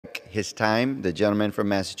his time. The gentleman from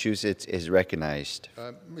Massachusetts is recognized.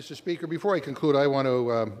 Mr. Speaker, before I conclude, I want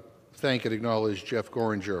to thank and acknowledge Jeff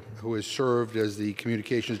Goringer, who has served as the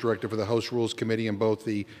Communications Director for the House Rules Committee in both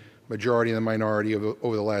the majority and the minority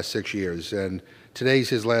over the last 6 years. And today's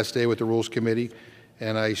his last day with the Rules Committee,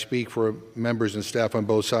 and I speak for members and staff on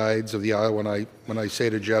both sides of the aisle when I say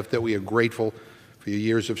to Jeff that we are grateful for your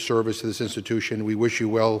years of service to this institution. We wish you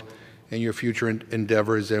well in your future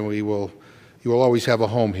endeavors, and you will always have a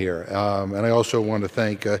home here. And I also want to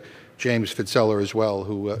thank James Fitzeller as well,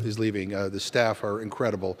 who is leaving. The staff are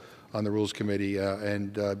incredible on the Rules Committee,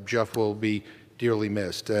 and Jeff will be dearly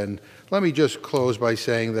missed. And let me just close by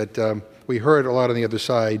saying that we heard a lot on the other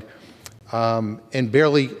side and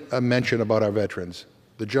barely a mention about our veterans.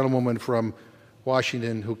 The gentlewoman from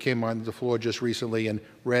Washington who came on the floor just recently and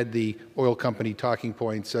read the oil company talking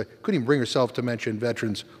points couldn't even bring herself to mention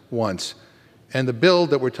veterans once. And the bill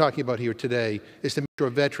that we're talking about here today is to make sure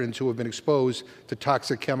veterans who have been exposed to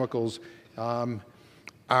toxic chemicals, who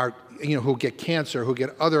get cancer, who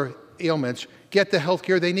get other ailments, get the health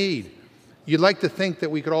care they need. You'd like to think that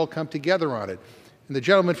we could all come together on it. And the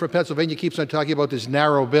gentleman from Pennsylvania keeps on talking about this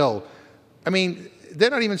narrow bill. I mean, they're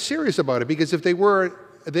not even serious about it, because if they were,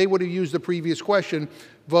 they would have used the previous question,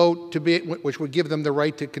 vote, which would give them the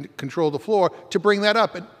right to control the floor, to bring that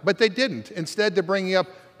up. But they didn't. Instead, they're bringing up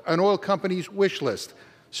an oil company's wish list.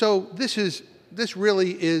 So this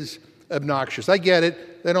really is obnoxious. I get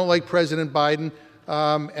it. They don't like President Biden,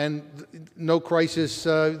 and no crisis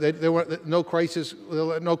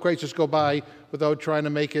go by without trying to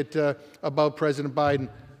make it about President Biden.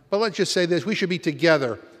 But let's just say this: we should be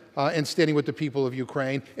together and standing with the people of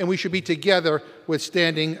Ukraine, and we should be together with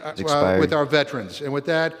standing with our veterans. And with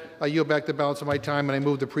that, I yield back the balance of my time, and I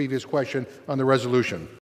move the previous question on the resolution.